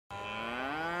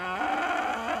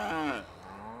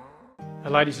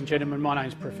Ladies and gentlemen, my name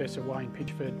is Professor Wayne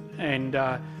Pitchford, and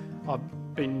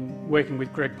I've been working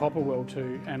with Greg Popplewell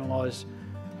to analyse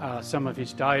some of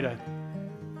his data.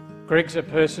 Greg's a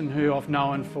person who I've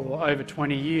known for over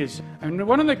 20 years, and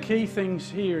one of the key things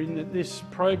here in this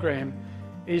program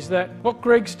is that what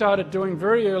Greg started doing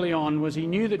very early on was he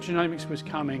knew that genomics was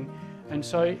coming, and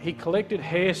so he collected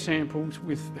hair samples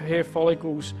with hair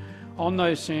follicles on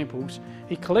those samples.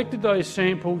 He collected those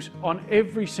samples on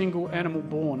every single animal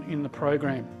born in the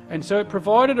program, and so it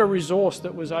provided a resource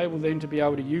that was able then to be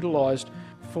able to utilise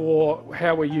for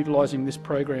how we're utilising this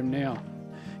program now.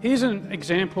 Here's an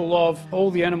example of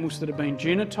all the animals that have been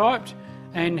genotyped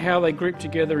and how they group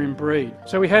together in breed.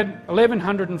 So we had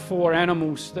 1,104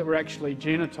 animals that were actually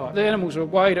genotyped. The animals were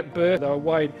weighed at birth. They were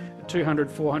weighed at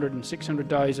 200, 400 and 600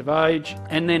 days of age,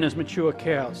 and then as mature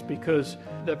cows, because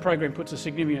the program puts a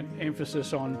significant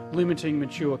emphasis on limiting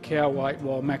mature cow weight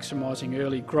while maximising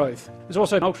early growth. There's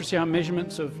also ultrasound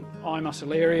measurements of eye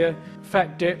muscle area,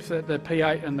 fat depth at the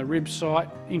P8 and the rib site,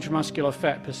 intramuscular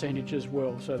fat percentage as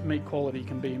well, so that meat quality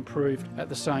can be improved at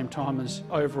the same time as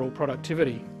overall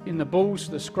productivity. In the bulls,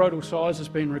 the scrotal size has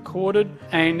been recorded,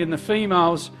 and in the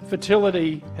females,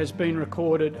 fertility has been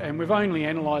recorded, and we've only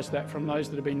analysed that from those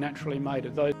that have been naturally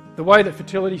mated. The way that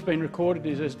fertility's been recorded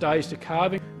is as days to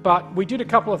calving, but we did a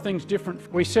couple of things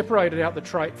different. We separated out the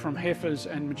trait from heifers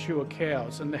and mature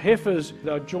cows, and the heifers,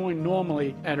 they're joined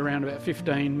normally at around about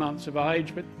 15 months of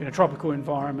age, but in a tropical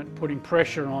environment, putting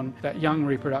pressure on that young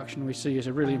reproduction we see is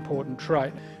a really important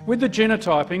trait. With the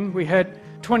genotyping, we had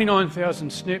 29,000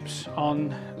 SNPs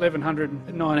on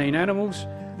 1,119 animals.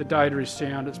 The data is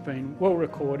sound, it's been well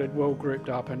recorded, well grouped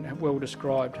up and well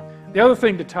described. The other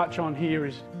thing to touch on here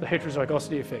is the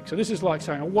heterozygosity effect. So this is like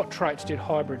saying, what traits did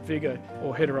hybrid vigour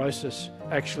or heterosis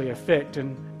actually affect?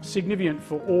 And significant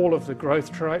for all of the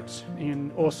growth traits,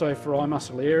 and also for eye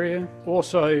muscle area,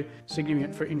 also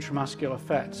significant for intramuscular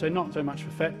fat. So not so much for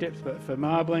fat depth, but for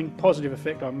marbling, positive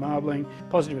effect on marbling,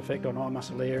 positive effect on eye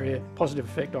muscle area, positive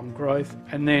effect on growth,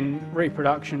 and then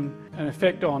reproduction, an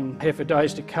effect on heifer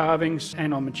days to calvings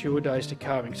and on mature days to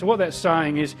calving. So what that's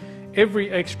saying is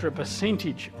every extra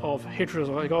percentage of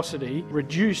heterozygosity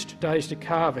reduced days to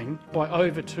calving by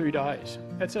over 2 days.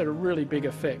 That's had a really big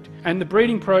effect. And the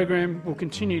breeding program will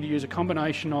continue to use a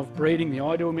combination of breeding the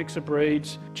ideal mix of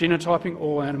breeds, genotyping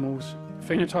all animals,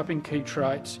 phenotyping key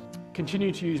traits,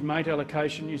 continue to use mate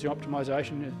allocation using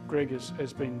optimisation. Greg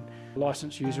has been a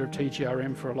licensed user of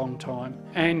TGRM for a long time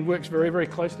and works very, very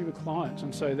closely with clients.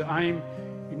 And so the aim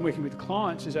in working with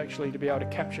clients is actually to be able to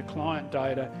capture client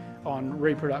data on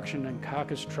reproduction and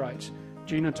carcass traits,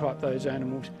 genotype those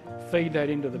animals, feed that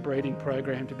into the breeding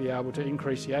program to be able to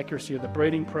increase the accuracy of the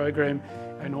breeding program,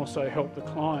 and also help the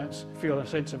clients feel a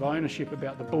sense of ownership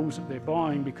about the bulls that they're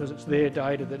buying, because it's their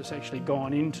data that has actually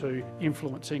gone into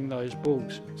influencing those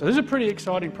bulls. So this is a pretty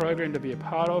exciting program to be a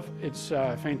part of. It's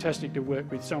fantastic to work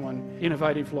with someone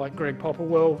innovative like Greg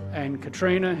Popplewell and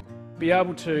Katrina. Be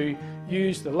able to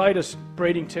use the latest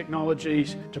breeding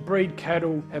technologies to breed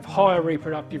cattle, have higher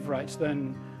reproductive rates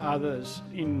than others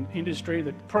in industry.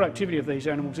 The productivity of these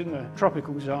animals in the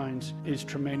tropical zones is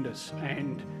tremendous,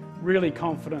 and really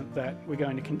confident that we're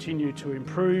going to continue to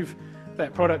improve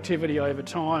that productivity over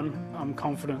time. I'm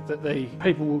confident that the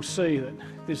people will see that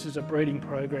this is a breeding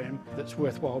program that's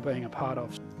worthwhile being a part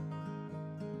of.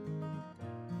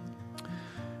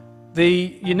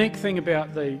 The unique thing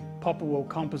about the Popplewell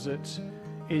Composites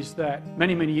is that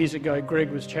many, many years ago, Greg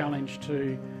was challenged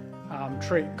to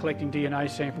treat collecting DNA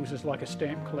samples as like a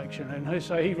stamp collection, and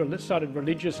so he started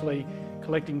religiously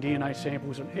collecting DNA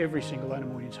samples on every single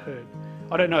animal in his herd.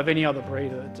 I don't know of any other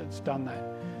breeder that's done that.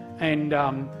 And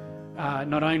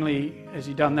not only has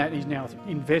he done that, he's now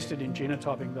invested in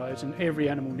genotyping those, and every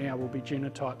animal now will be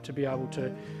genotyped to be able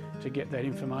to get that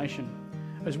information.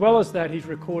 As well as that, he's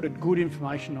recorded good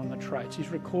information on the traits. He's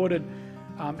recorded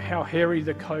how hairy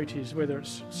the coat is, whether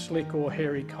it's slick or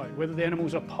hairy coat, whether the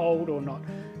animals are polled or not.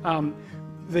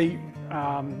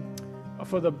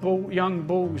 For the young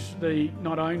bulls,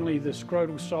 not only the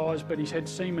scrotal size, but he's had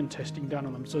semen testing done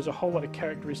on them, so there's a whole lot of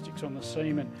characteristics on the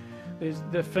semen. There's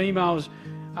the females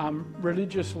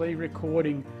religiously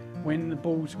recording when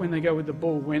they go with the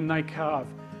bull, when they calve,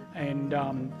 and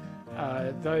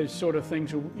those sort of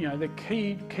things are, the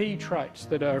key traits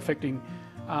that are affecting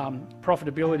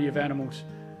profitability of animals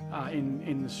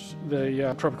in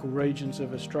the tropical regions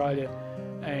of Australia,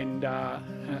 and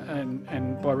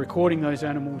by recording those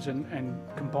animals and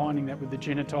combining that with the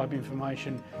genotype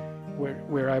information,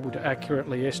 we're able to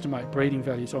accurately estimate breeding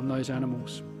values on those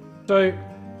animals. So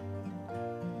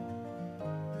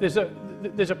there's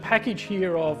a package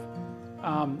here of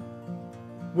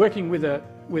working with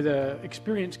with an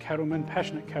experienced cattleman,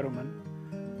 passionate cattleman,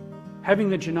 having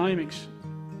the genomics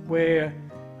where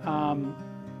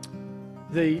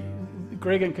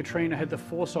Greg and Katrina had the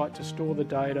foresight to store the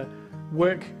data,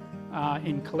 work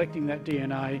in collecting that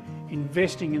DNA,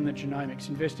 investing in the genomics,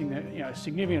 investing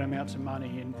significant amounts of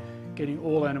money in getting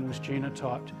all animals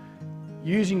genotyped,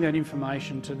 using that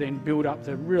information to then build up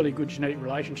the really good genetic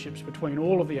relationships between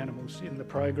all of the animals in the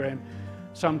program,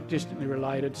 some distantly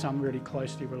related, some really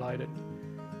closely related.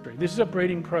 This is a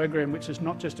breeding program which is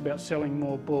not just about selling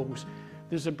more bulls.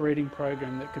 This is a breeding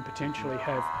program that could potentially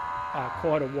have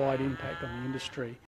quite a wide impact on the industry.